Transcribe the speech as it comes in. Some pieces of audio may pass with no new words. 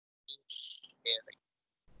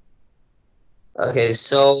Okay,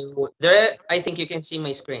 so there, I think you can see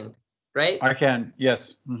my screen, right? I can,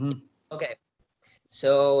 yes. Okay,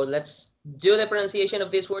 so let's do the pronunciation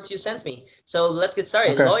of these words you sent me. So let's get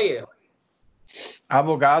started. Okay. Lawyer.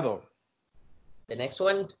 Abogado. The next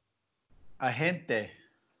one. Agente.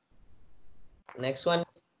 Next one.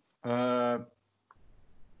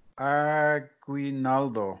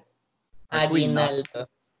 Aguinaldo. Aguinaldo.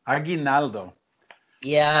 Aguinaldo.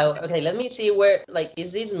 Yeah, okay, let me see where, like,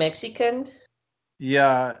 is this Mexican?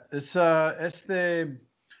 Yeah, it's the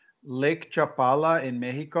Lake Chapala in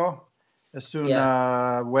Mexico. Es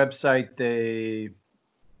una website de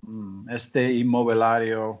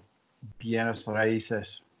inmobiliario, bienes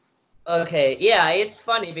raíces. Okay, yeah, it's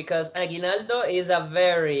funny because Aguinaldo is a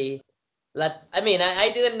very, I mean, I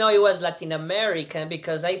didn't know it was Latin American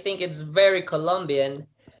because I think it's very Colombian.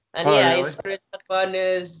 And Oh, yeah, really? it's Christmas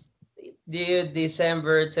bonus due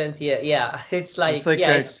December 20th. Yeah, it's like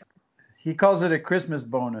yeah, he calls it a Christmas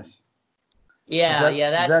bonus. Yeah,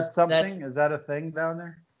 is that something? Is that a thing down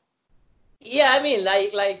there? Yeah, I mean,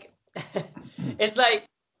 like it's like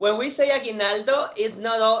when we say aguinaldo, it's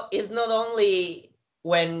not only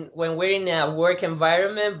when we're in a work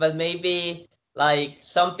environment, but maybe like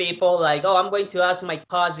some people like, oh, I'm going to ask my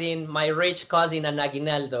cousin, my rich cousin, an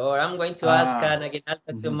aguinaldo, or I'm going to ask an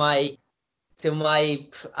aguinaldo to my I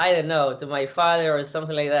don't know, to my father or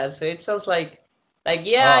something like that. So it sounds like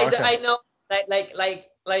yeah, okay. I know,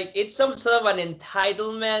 like it's some sort of an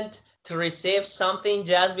entitlement to receive something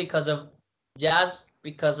just because of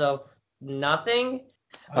nothing.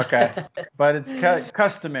 Okay, but it's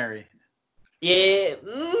customary. Yeah,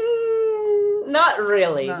 not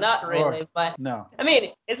really, but no. I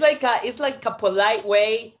mean, it's like a polite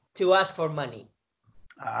way to ask for money.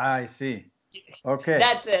 I see. Okay.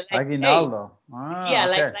 That's it. Like, aguinaldo. Hey, yeah,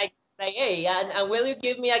 okay. like, hey, and will you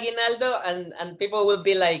give me aguinaldo? And people will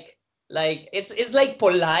be like it's like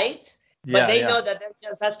polite, but they know that they're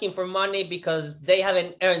just asking for money because they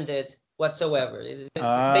haven't earned it whatsoever. They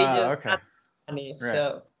just okay. ask money. Right.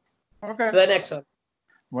 So okay. So the next one.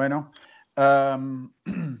 Bueno.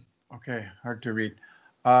 Okay, hard to read.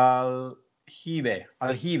 Aljibe.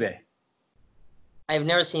 I've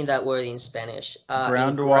never seen that word in Spanish.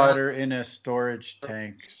 Groundwater in a storage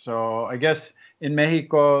tank. So I guess in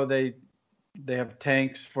Mexico they have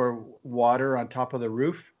tanks for water on top of the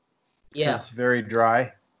roof. Yeah. It's very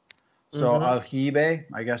dry. So aljibe,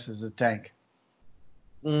 I guess, is a tank.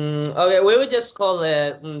 Okay, we would just call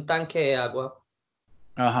it tanque de agua.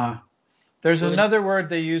 There's another word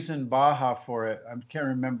they use in Baja for it. I can't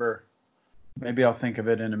remember. Maybe I'll think of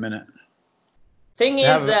it in a minute. Thing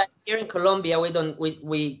is that here in Colombia, we do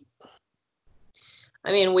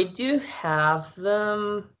have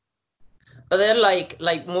them, but they're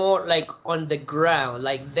like more like on the ground.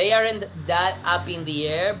 Like they aren't that up in the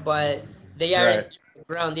air, but they aren't on the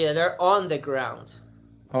ground. Yeah, they're on the ground.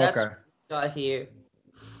 That's not here.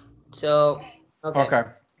 So okay.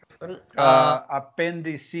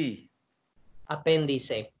 Apéndice.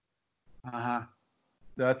 Apéndice.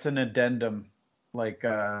 That's an addendum, like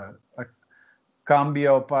a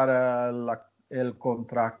cambio para el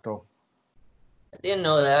contrato. I didn't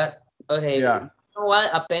know that. Okay. Yeah. You know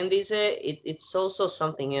what? Apéndice, it's also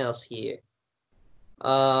something else here.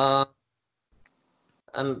 I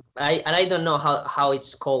don't know how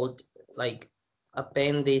it's called, like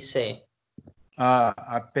apéndice.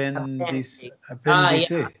 Apéndice.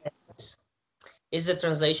 Yeah. It's the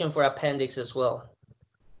translation for appendix as well.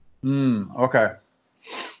 Okay.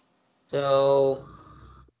 So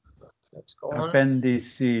let's go on.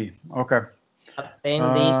 Apéndice. Okay.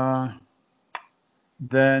 Apéndice.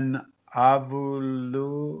 Then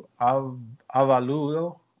avaluo.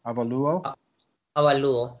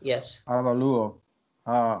 Yes. Avaluo.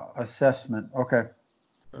 Assessment. Okay.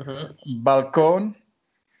 Balcón.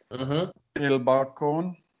 El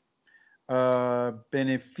balcón.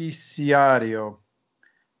 Beneficiario.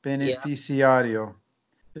 Beneficiario.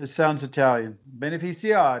 It sounds Italian.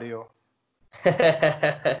 Beneficiario.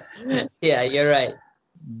 Yeah, you're right.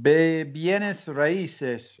 Bienes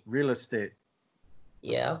raíces, real estate.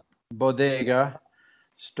 Yeah. Bodega,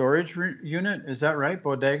 storage unit. Is that right?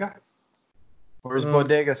 Bodega? Or is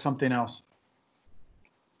bodega something else?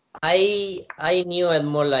 I knew it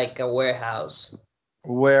more like a warehouse.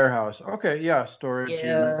 Warehouse. Okay, yeah, storage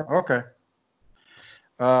unit. Okay.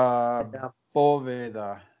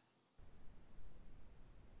 Bóveda.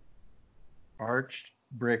 Arched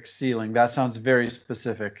brick ceiling. That sounds very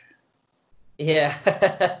specific. Yeah.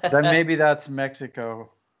 Then maybe that's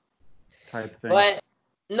Mexico type thing. But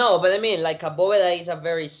I mean, like a bóveda is a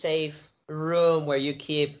very safe room where you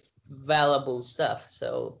keep valuable stuff.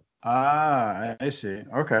 So Ah, I see.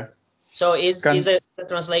 Okay. So is it the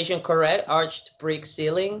translation correct? Arched brick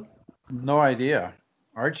ceiling? No idea.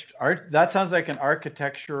 That sounds like an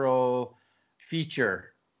architectural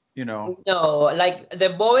feature, you know. No, like the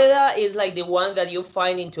bóveda is like the one that you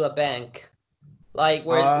find into a bank. Like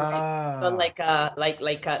where it's got Ah,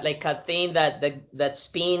 like a thing that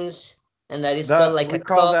spins and that is got that like a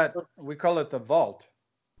cup. we call it the vault.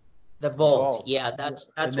 The The vault. vault. Yeah, Yeah, that's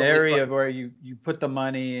an what we call area it. where you put the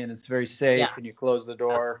money and it's very Yeah. safe and you close the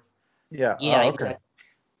door. Yeah. Yeah, Oh, okay. exactly.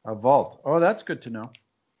 A vault. Oh, that's good to know.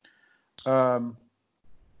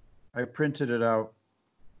 I printed it out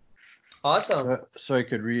Awesome. so I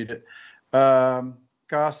could read it.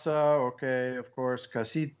 Casa, okay, of course.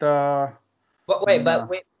 Casita. But wait, Una.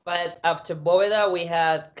 but after bóveda we've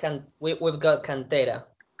got cantera.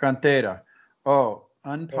 Cantera. Oh,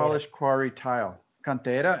 Yeah. unpolished quarry tile.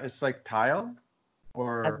 Cantera, it's like tile I've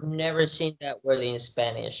or never seen that word in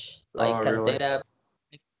Spanish. oh, Like really? cantera,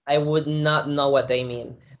 I would not know what they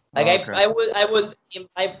mean. Like Okay.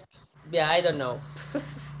 yeah, I don't know.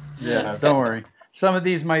 Yeah, don't worry. Some of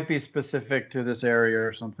these might be specific to this area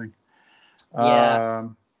or something. Yeah.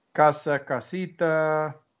 Casa,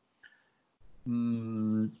 casita.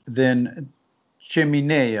 Then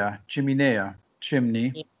chimenea,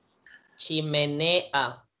 chimney,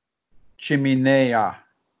 Chimenea. chimenea,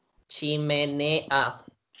 Chimenea.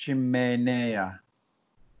 chimenea.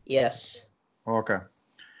 Yes. Okay.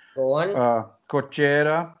 Go on.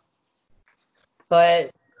 Cochera.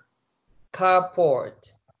 But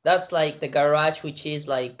carport, that's like the garage, which is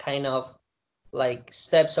like kind of like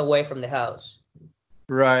steps away from the house.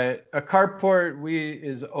 Right. A carport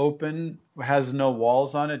is open, has no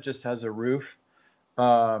walls on it, just has a roof.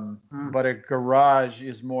 But a garage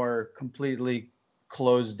is more completely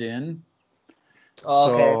closed in.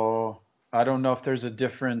 Okay. So I don't know if there's a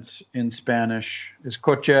difference in Spanish. Is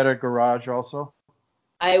cochera garage also?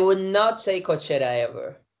 I would not say cochera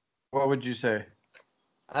ever. What would you say?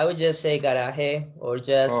 I would just say garaje, or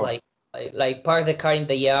just Oh, like park the car in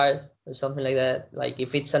the yard or something like that. Like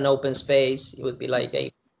if it's an open space, it would be like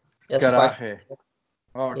a just park. garaje.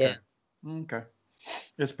 Oh, Yeah. okay. Okay.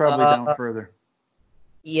 It's probably down further.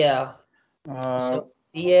 Yeah. Uh, So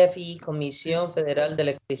CFE, Comisión Federal de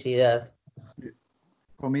Electricidad.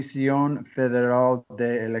 Comisión Federal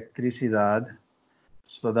de Electricidad.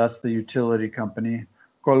 So that's the utility company.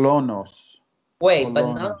 Colonos. Wait, but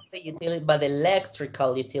Colonos. not the utility, but the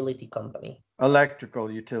electrical utility company.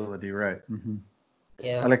 Electrical utility, right. Mm-hmm.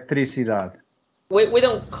 Yeah. Electricidad. We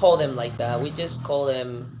don't call them like that. We just call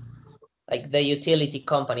them like the utility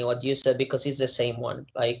company, what you said, because it's the same one,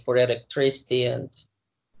 like for electricity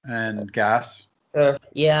And gas.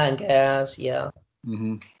 Yeah, and gas, yeah.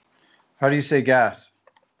 Mm-hmm. How do you say gas?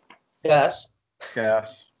 Gas.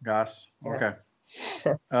 Gas. Okay.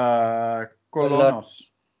 Colo- Colonos.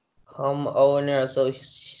 Homeowner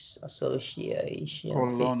association.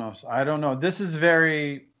 Colonos. I don't know. This is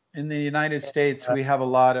very, in the United States, we have a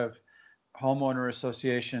lot of homeowner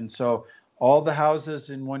associations. So all the houses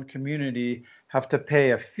in one community have to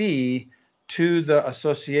pay a fee to the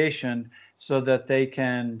association so that they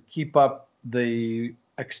can keep up the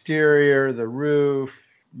exterior, the roof,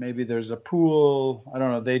 maybe there's a pool. I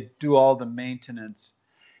don't know. They do all the maintenance.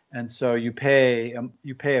 And so you pay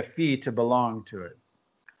a fee to belong to it.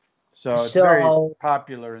 So it's very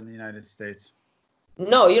popular in the United States.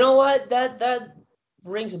 No, you know what? That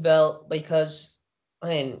rings a bell because I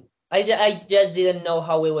mean I just didn't know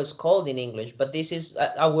how it was called in English, but this is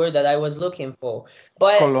a word that I was looking for.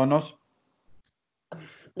 But Colonos.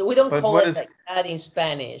 we don't call it like that in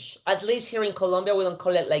Spanish. At least here in Colombia, we don't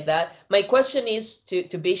call it like that. My question is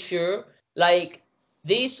to be sure, like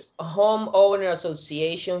these homeowner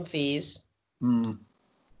association fees.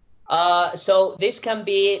 So this can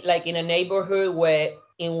be like in a neighborhood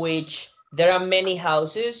in which there are many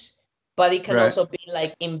houses, but it can also be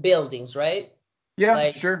like in buildings, right? Yeah,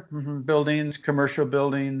 like, sure. Buildings, commercial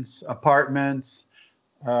buildings, apartments,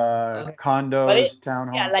 condos,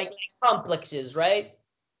 townhomes. Yeah, like complexes, right?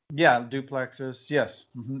 Yeah, duplexes. Yes.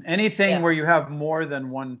 Anything where you have more than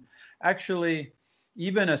one. Actually,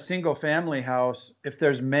 even a single family house, if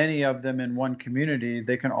there's many of them in one community,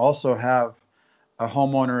 they can also have a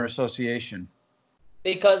homeowner association.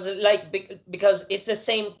 Because it's the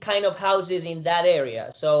same kind of houses in that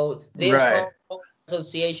area. So this homeowner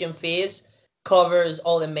association fees covers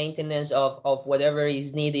all the maintenance of whatever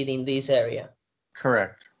is needed in this area.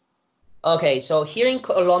 Correct. Okay, so here in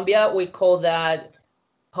Colombia, we call that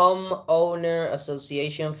homeowner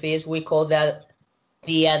association fees. We call that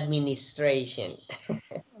the administration.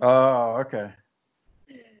 Oh, okay.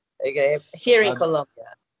 Okay, here in Colombia,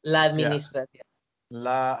 la administración.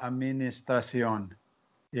 La administración.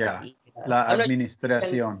 Yeah. Yeah. La I'm not sure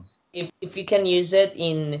administración. if you can use it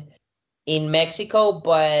in Mexico,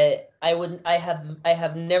 but I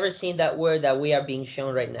have never seen that word that we are being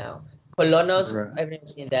shown right now. Colonos, Right. I've never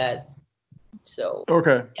seen that. So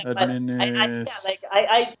Okay. yeah, but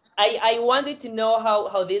I wanted to know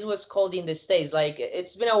how this was called in the States. Like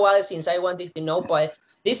it's been a while since I wanted to know, but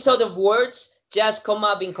these sort of words just come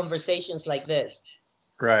up in conversations like this.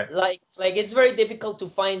 Right. Like it's very difficult to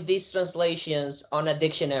find these translations on a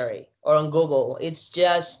dictionary or on Google. It's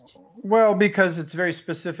just Well, because it's very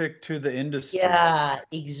specific to the industry. yeah,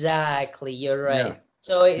 exactly. You're right. Yeah.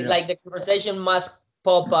 So Yeah. like the conversation must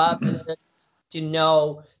pop up in order to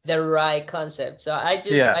know the right concept. So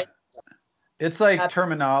Yeah. It's like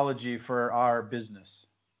terminology for our business.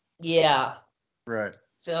 Yeah. Right.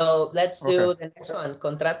 So let's do Okay. the next one.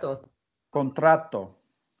 Contrato. Contrato.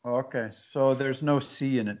 Okay. So there's no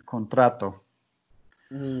C in it. Contrato.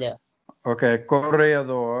 No. Okay.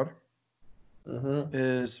 Corredor Mm-hmm.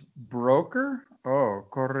 is broker. Oh,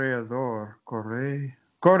 corredor.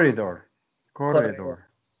 Corredor.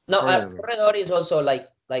 No, a corredor is also like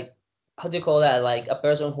how do you call that? Like a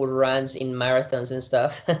person who runs in marathons and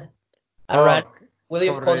stuff. A run. Will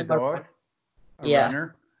you call him a corredor. A yeah.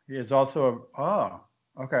 runner. He is also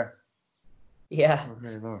okay. Yeah.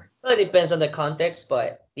 Corredor. Well, it depends on the context,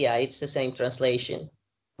 but yeah, it's the same translation.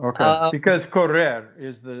 Okay. Because correr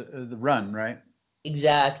is the run, right?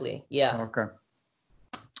 Exactly. Yeah. Okay.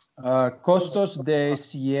 Costos de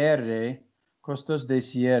cierre. Costos de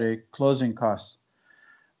cierre. Closing costs.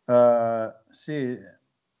 See,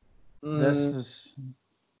 this is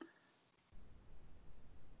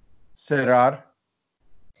cerrar.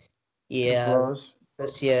 Yeah. To close.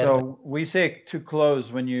 So we say to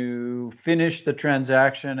close when you finish the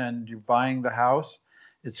transaction and you're buying the house.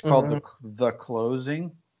 It's called the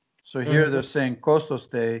closing. So here they're saying costos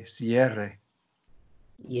de cierre.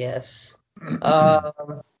 Yes.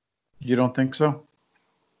 You don't think so?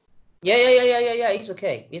 Yeah. It's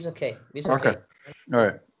okay. It's okay. Okay. All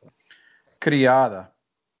right. Criada.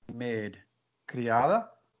 Maid. Criada?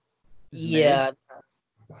 Yeah.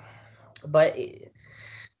 Maid? But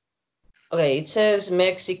okay, it says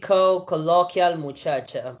Mexico, colloquial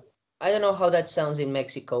muchacha. I don't know how that sounds in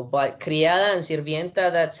Mexico, but criada and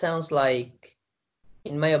sirvienta, that sounds like,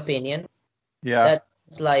 in my opinion, yeah,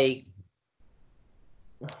 that's like,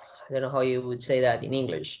 I don't know how you would say that in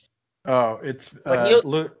English. Oh, it's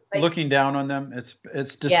looking down on them.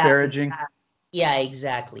 It's disparaging. Yeah,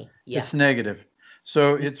 exactly. Yeah. It's negative.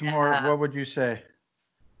 So it's more, what would you say?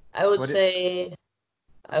 I would say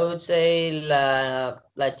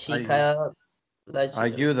la chica.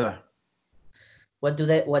 Ayuda. What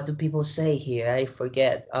do people say here? I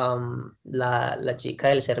forget. La chica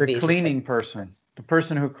del servicio. The cleaning person. The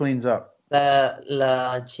person who cleans up.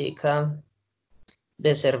 La chica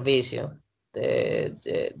de servicio. De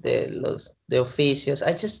oficios.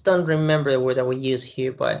 I just don't remember the word that we use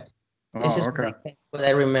here, but this is what I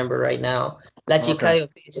remember right now. La chica de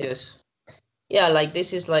oficios. Yeah, like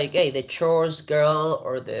this is like, hey, the chores girl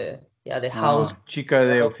or the house. Chica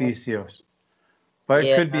de oficios. But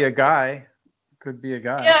it could be a guy. Could be a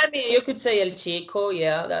guy. Yeah, I mean, you could say el chico.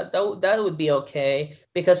 Yeah, that would be okay.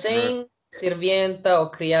 Because saying sirvienta or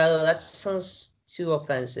criado, that sounds too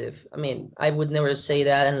offensive. I mean, I would never say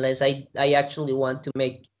that unless I actually want to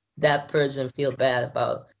make that person feel bad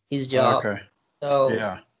about his job. Okay. So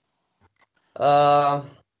yeah.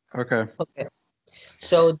 Okay.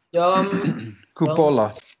 So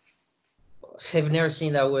cupola. I've never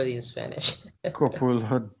seen that word in Spanish.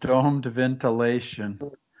 Cupola, domed ventilation.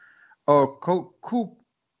 Oh,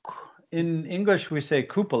 in English we say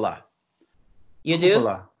cupola. You do?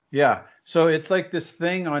 Cupola. Yeah. So it's like this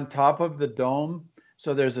thing on top of the dome.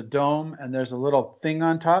 So there's a dome and there's a little thing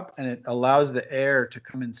on top, and it allows the air to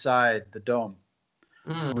come inside the dome.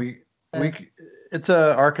 It's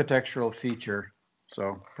a architectural feature.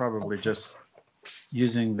 So probably just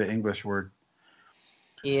using the English word.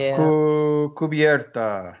 Yeah.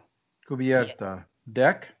 Cubierta. Yeah.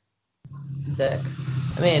 Deck.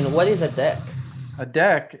 I mean, what is a deck? A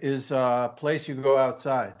deck is a place you go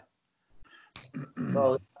outside.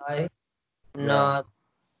 Go outside? Yeah. Not.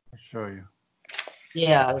 I'll show you.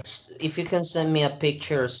 Yeah, if you can send me a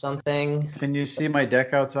picture or something. Can you see my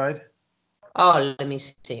deck outside? Oh, let me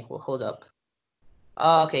see. Well, hold up.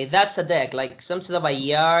 Oh, okay, that's a deck, like some sort of a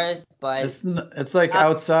yard, but it's like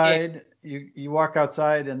outside. You walk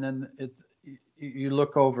outside and then you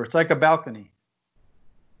look over. It's like a balcony.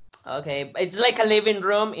 Okay, it's like a living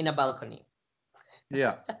room in a balcony.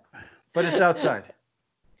 Yeah, but it's outside.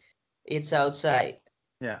 It's outside.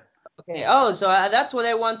 Yeah. Okay. Oh, so that's what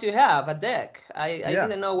I want to have, a deck. I Yeah.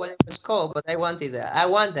 didn't know what it was called, but I wanted that. I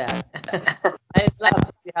want that. I'd love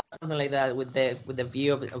to have something like that with the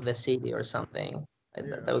view of the city or something.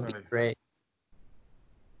 Yeah, That would be great.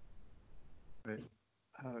 Wait,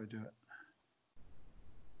 how do I do it?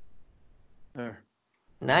 There.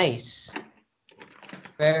 Nice.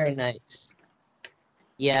 Very nice.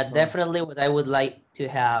 Yeah, definitely what I would like to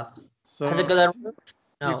have. So Has it got a roof?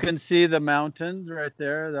 No. you can see the mountains right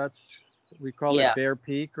there. That's, we call it Bear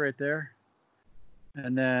Peak right there.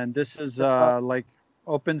 And then this is like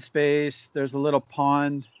open space. There's a little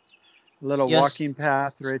pond, a little walking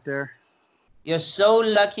path right there. You're so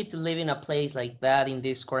lucky to live in a place like that in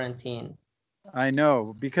this quarantine. I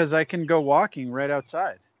know, because I can go walking right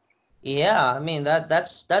outside. Yeah, I mean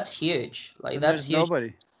that's huge. Like And that's there's huge.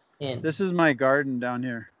 nobody. This is my garden down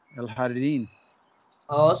here, El Jardín.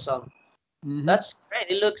 Awesome. Mm-hmm. That's great.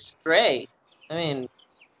 It looks great. I mean,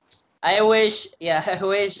 I wish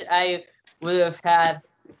I would have had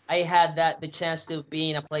the chance to be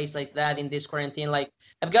in a place like that in this quarantine. Like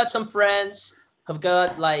I've got some friends who've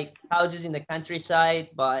got like houses in the countryside,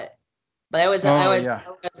 but I was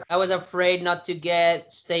afraid not to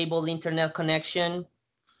get stable internet connection.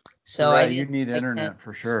 So right, you need internet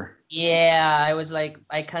for sure. Yeah, I was like,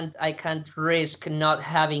 I can't risk not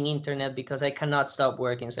having internet because I cannot stop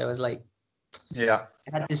working. So I was like, yeah,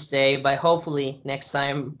 I had to stay. But hopefully next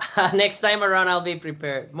time around, I'll be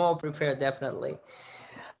prepared, more prepared, definitely.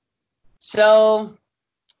 So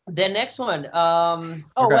the next one,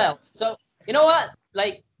 well, so you know what?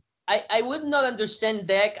 Like, I would not understand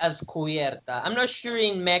deck as cubierta. I'm not sure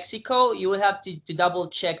in Mexico. You would have to double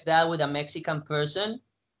check that with a Mexican person.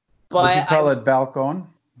 But would you call it balcón?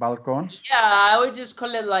 Balcón? Yeah, I would just call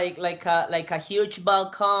it like a huge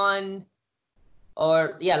balcón,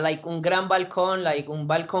 or like un gran balcón, like un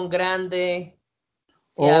balcón grande.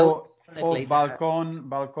 Yeah, like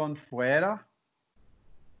balcón fuera,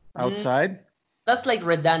 outside. That's like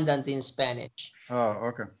redundant in Spanish. Oh,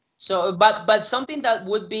 okay. So, but something that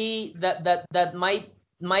would be that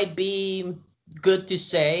might be good to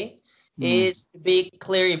say is to be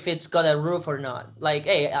clear if it's got a roof or not. Like,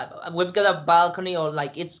 hey, we've got a balcony, or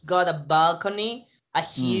like it's got a balcony, a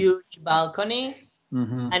huge balcony,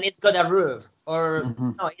 and it's got a roof, or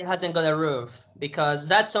no, it hasn't got a roof, because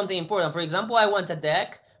that's something important. For example, I want a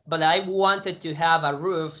deck, but I wanted to have a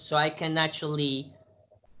roof so I can actually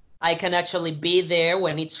be there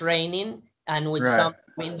when it's raining and with some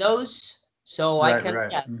windows, so I can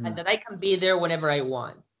that I can be there whenever I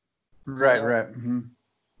want. Right.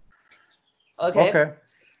 Okay.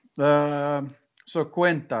 So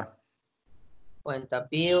cuenta,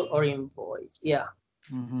 bill or invoice. Yeah.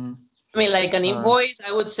 I mean, like an invoice,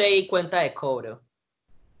 I would say cuenta de cobro.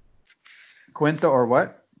 Cuenta or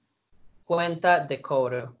what? Cuenta de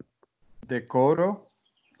cobro. De cobro?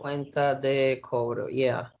 Cuenta de cobro,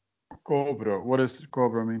 yeah. Cobro. What does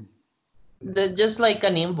cobro mean? Just like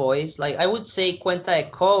an invoice. Like I would say cuenta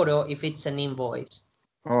de cobro if it's an invoice.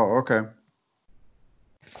 Oh, okay.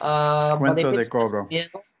 But if Cuenta it's de cobro. Bill,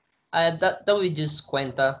 that would be just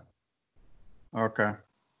cuenta. Okay.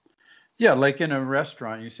 Yeah, like in a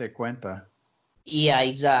restaurant, you say cuenta. Yeah,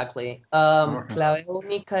 exactly. Clave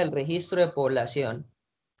única del registro de población.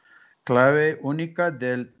 Clave única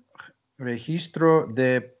del registro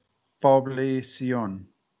de población.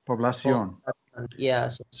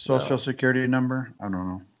 Yes. Social security number? I don't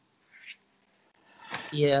know.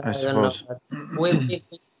 Yeah, I suppose. Don't know.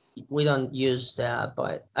 We don't use that,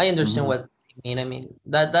 but I understand what you mean. I mean,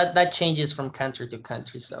 that changes from country to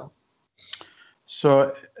country, so.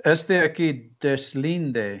 So, aquí,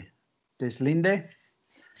 deslinde. Deslinde?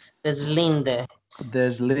 Deslinde.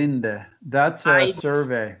 That's a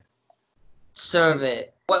survey. Survey.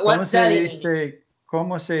 What's that?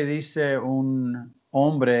 ¿Cómo se dice un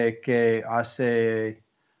hombre que hace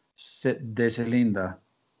deslinda?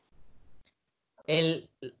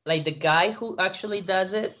 Like the guy who actually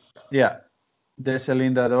does it? Yeah.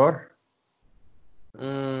 Deslindador.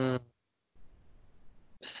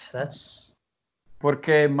 That's...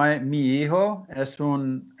 Porque mi hijo es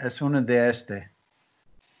uno de este.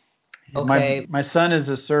 Okay. My son is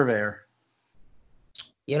a surveyor.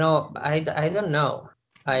 You know, I don't know.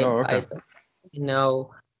 I don't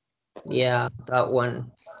know. Yeah, that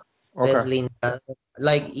one. Okay. Deslinda.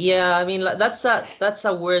 Like, yeah, I mean, that's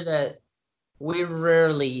a word that we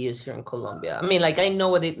rarely use here in Colombia. I mean, like, I know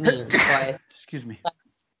what it means, but excuse me.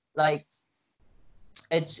 Like,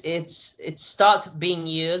 it's stopped being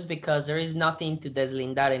used because there is nothing to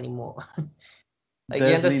deslindar anymore. Like,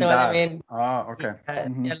 you understand what I mean? Oh, okay.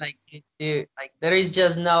 Yeah, like there is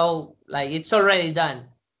just no, like, it's already done.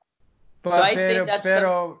 So I think that's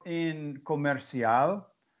pero en comercial,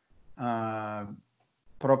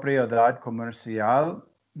 propiedad comercial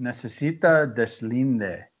necesita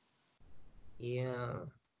deslinde. Yeah.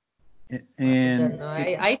 And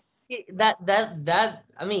I think that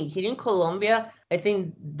I mean, here in Colombia, I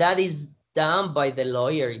think that is done by the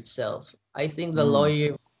lawyer itself. I think the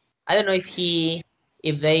lawyer, I don't know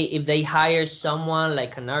if they hire someone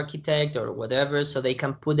like an architect or whatever, so they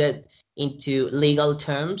can put it into legal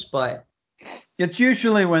terms, but it's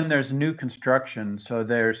usually when there's new construction, so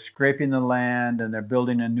they're scraping the land and they're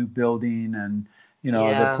building a new building, and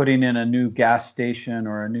they're putting in a new gas station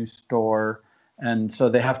or a new store, and so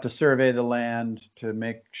they have to survey the land to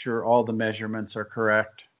make sure all the measurements are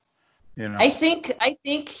correct. I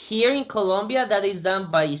think here in Colombia that is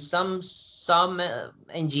done by some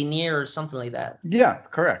engineer or something like that. Yeah,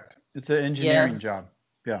 correct. It's an engineering job.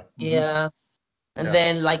 Yeah. Yeah. And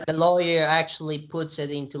then like the lawyer actually puts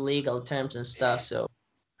it into legal terms and stuff. So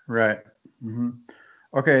right.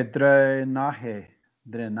 Okay, drenaje.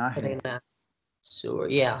 Sewer,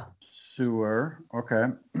 yeah. Sewer,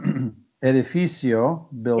 okay. Edificio,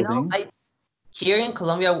 building. Here in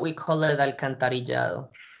Colombia we call it alcantarillado.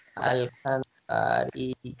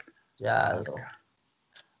 Alcantarillado.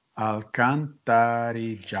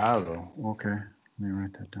 Okay, let me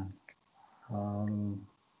write that down.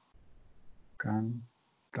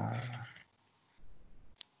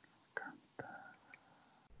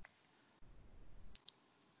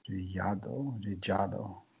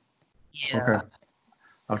 Alcantarillado. Yeah. Okay.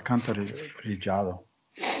 Alcantarillado.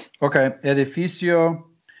 Okay. Edificio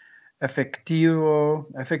efectivo.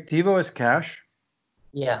 Efectivo is cash.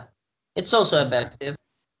 Yeah. It's also effective.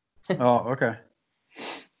 Oh, okay.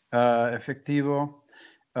 Efectivo.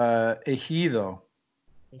 Ejido.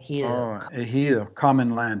 Oh, ejido.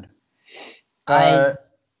 Common land.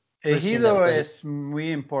 Ejido es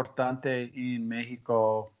muy importante en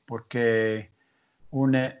México porque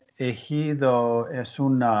un ejido es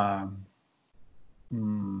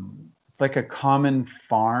it's like a common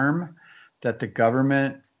farm that the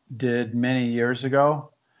government did many years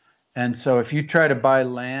ago. And so if you try to buy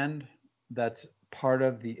land that's part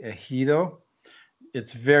of the ejido,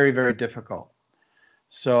 it's very, very difficult.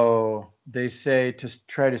 So they say to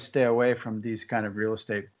try to stay away from these kind of real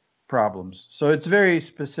estate problems. So it's very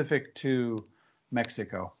specific to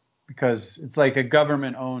Mexico because it's like a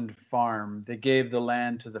government-owned farm. They gave the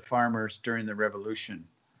land to the farmers during the revolution.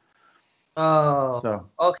 Oh, so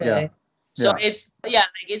okay. So it's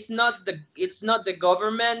not the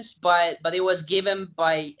government's, but it was given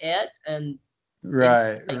by it, and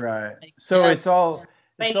right. So it's all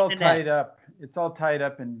tied up. It's all tied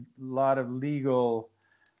up in a lot of legal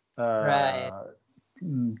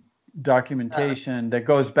documentation that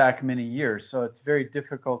goes back many years. So it's very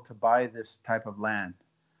difficult to buy this type of land.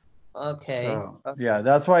 Okay. So, yeah,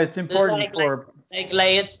 that's why it's important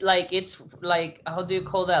it's like how do you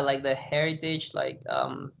call that? Like the heritage, like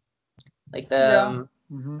it's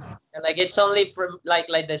only from like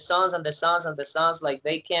the sons and the sons and the sons, like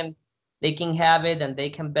they can have it and they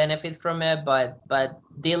can benefit from it, but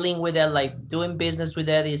dealing with it, like doing business with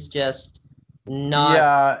it, is just not.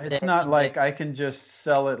 Yeah, it's not like I can just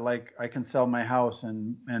sell it like I can sell my house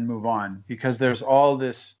and move on, because there's all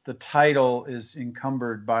this, the title is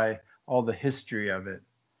encumbered by all the history of it.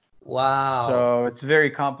 Wow. So it's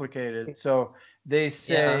very complicated. So they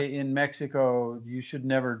say in Mexico, you should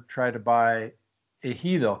never try to buy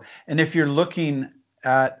ejido. And if you're looking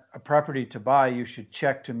at a property to buy, you should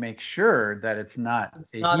check to make sure that it's not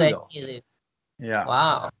ejido. Yeah.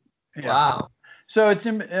 Wow. Yeah. Wow. So it's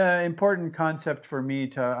an important concept for me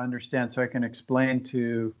to understand, so I can explain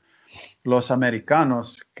to los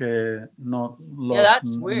americanos que no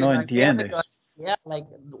entiendes. Like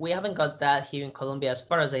we haven't got that here in Colombia, as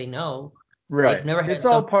far as I know. Right. I've never heard it's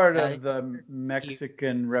all part of the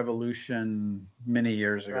Mexican Revolution many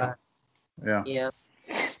years ago. Yeah. Yeah.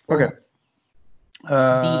 Okay.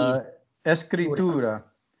 Escritura.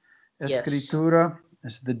 Escritura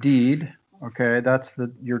is the deed. Okay, that's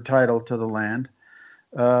your title to the land.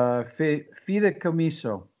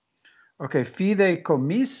 Fideicomiso. Okay,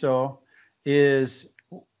 fideicomiso is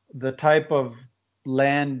the type of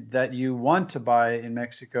land that you want to buy in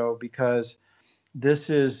Mexico, because this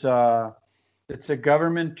is it's a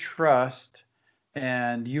government trust,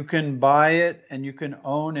 and you can buy it and you can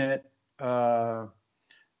own it,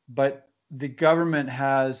 but the government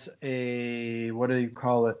has a, what do you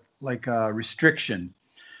call it, like a restriction.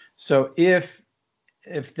 So if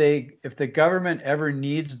the government ever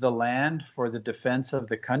needs the land for the defense of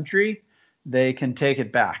the country, they can take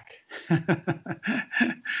it back.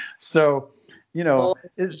 So You know,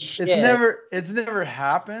 Holy it's shit. never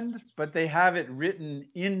happened, but they have it written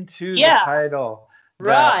into the Yeah, title that,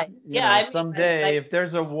 right. you Yeah, know, I mean, someday if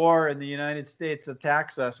there's a war and the United States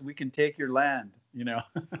attacks us, we can take your land, you know.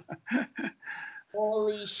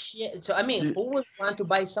 holy shit. So, I mean, who would want to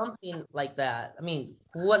buy something like that? I mean,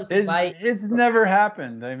 who want to It's buy? it's never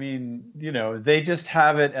happened. I mean, you know, they just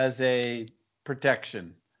have it as a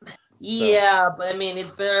protection. So, Yeah, but I mean,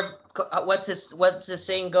 it's better. What's the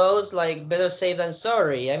saying goes? Like, better safe than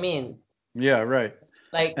sorry. I mean, yeah, right.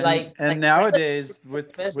 like, And like, and like, nowadays with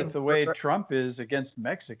expensive. the way Trump is against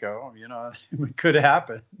Mexico, you know, it could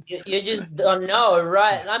happen. You just don't know,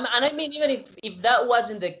 right? And I mean, even if that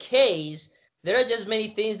wasn't the case, there are just many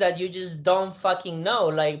things that you just don't fucking know.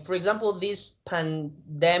 Like, for example, this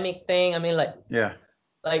pandemic thing. I mean, Yeah,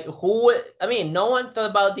 like who? I mean, no one thought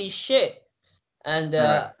about this shit. And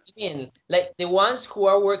right. I mean, like the ones who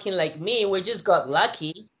are working like me, we just got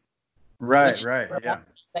lucky. We Right, just right. Yeah.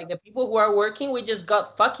 like the people who are working, we just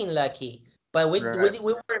got fucking lucky. But Right.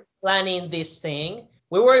 we weren't planning this thing.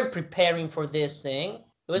 We weren't preparing for this thing.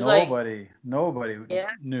 It was like, Nobody yeah.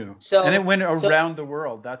 knew. And it So went so around the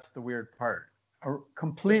world. That's the weird part.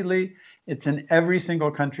 Completely, it's in every single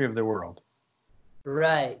country of the world.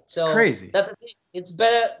 right. So Crazy. that's the thing. It's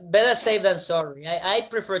better safe than sorry. I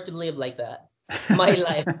prefer to live like that. My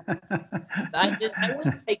life. I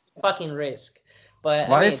wouldn't take the fucking risk. But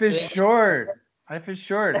I Life mean, is doing short. Life is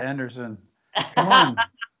short, Anderson. Come on.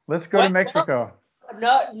 Let's go to well, Mexico.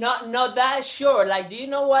 not that sure. Like, do you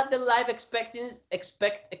know what the life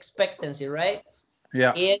expectancy, right?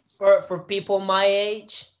 Yeah. It for people my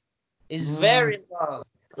age is Mm, very long.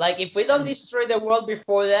 Like, if we don't destroy the world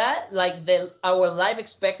before that, like our life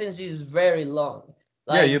expectancy is very long.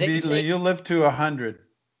 yeah, Like they say, you'll live to 100.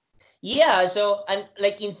 yeah. So, and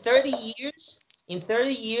like in 30 years,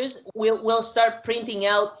 we'll start printing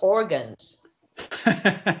out organs.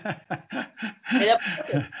 I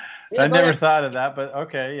Read about never it. thought of that, but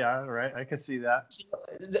okay, yeah, right. I can see that.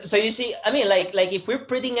 So you see, I mean, like if we're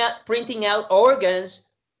printing out organs,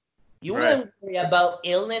 you Right. wouldn't worry about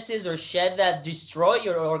illnesses or shit that destroy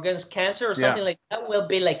your organs. Cancer or Yeah. something like that will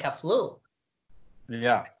be like a flu.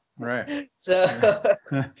 Yeah. Right. So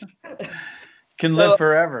Can live so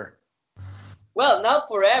forever. well, not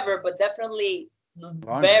forever, but definitely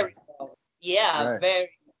Longer. very long. Yeah, Right.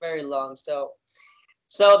 very long. So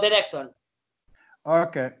the next one.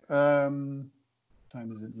 Okay. Time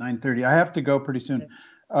is it? 9:30. I have to go pretty soon.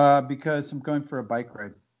 Because I'm going for a bike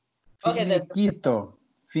ride. Okay, the Finiquito.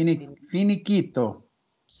 Finiquito.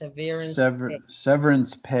 severance.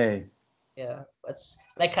 Severance pay. Yeah, it's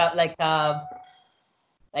like a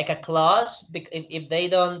clause. If they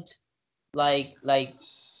don't like all the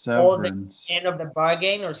Severance. end of the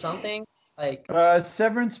bargain or something like.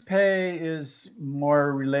 Severance pay is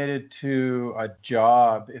more related to a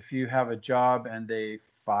job. If you have a job and they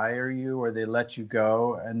fire you or they let you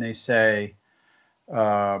go and they say,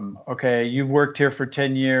 okay, you've worked here for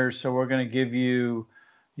 10 years, so we're going to give you,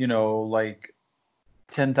 you know, like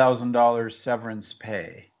 $10,000 severance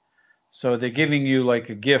pay. So they're giving you like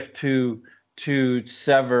a gift to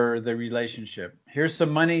sever the relationship. Here's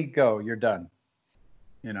some money, go, you're done.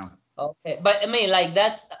 You know. Okay, but I mean, like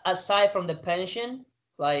that's aside from the pension,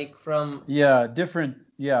 like from. Yeah, different.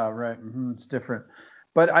 Yeah, right. It's different.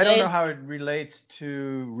 But I don't know Yes, how it relates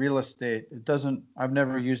to real estate. It doesn't, I've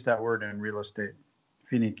never used that word in real estate.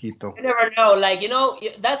 Finiquito. you never know. Like,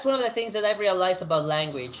 that's one of the things that I've realized about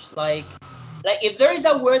language. Like if there is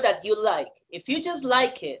a word that you like, if you just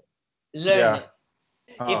like it, learn Yeah. it.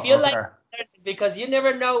 If Oh, you like okay. it, learn it, because you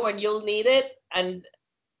never know when you'll need it, and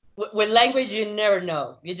with language you never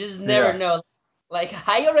know. You just never Yeah. know. Like,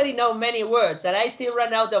 I already know many words, and I still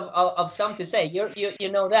run out of some to say. You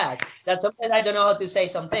know that sometimes I don't know how to say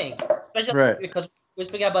some things, especially Right. because we're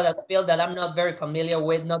speaking about a field that I'm not very familiar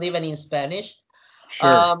with, not even in Spanish.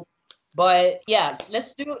 Sure. But yeah,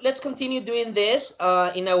 let's continue doing this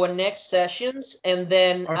in our next sessions, and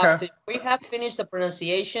then Okay. after we have finished the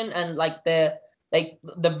pronunciation and like the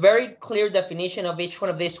very clear definition of each one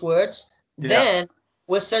of these words, Yeah. then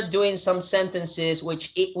we'll start doing some sentences with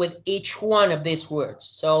each one of these words.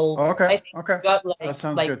 So Okay. I think Okay. we got That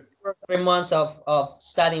sounds like good. 3 months of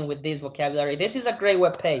studying with this vocabulary. This is a great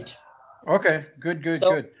web page. Okay. Good, good,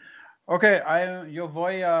 So good. Okay, yo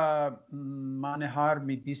voy a manejar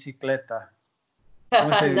mi bicicleta.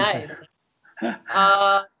 ¿Cómo se dice? nice. Uh,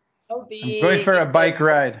 I'll I'm going be for a bike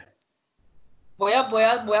ride. voy a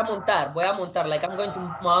montar, like I'm going to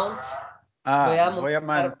mount. Voy a Montar.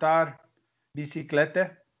 montar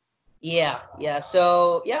bicicleta. Yeah.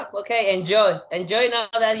 So yeah, okay. Enjoy now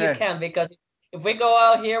that you Okay. can, because if we go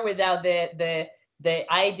out here without the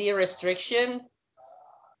ID restriction,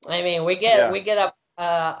 I mean, we get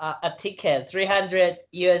a ticket, 300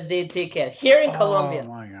 USD ticket here in Colombia. Oh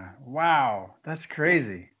my God! Wow, that's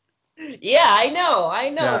crazy. Yeah, I know.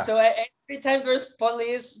 Yeah. So every time there's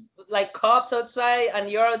police, like cops outside, and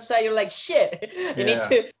you're outside, you're like, shit. You need Yeah.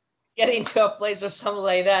 to get into a place or something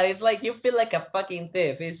like that. It's like you feel like a fucking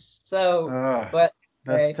thief. It's so, but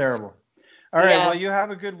That's terrible. All right. yeah. Well, you have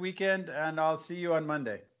a good weekend, and I'll see you on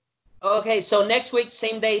Monday. Okay, so next week,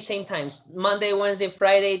 same day, same times. Monday, Wednesday,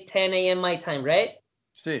 Friday, 10 a.m. my time, right?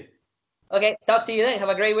 See. Okay, talk to you then. Have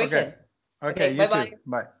a great weekend. Okay. Okay. You bye-bye. too.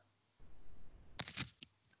 Bye.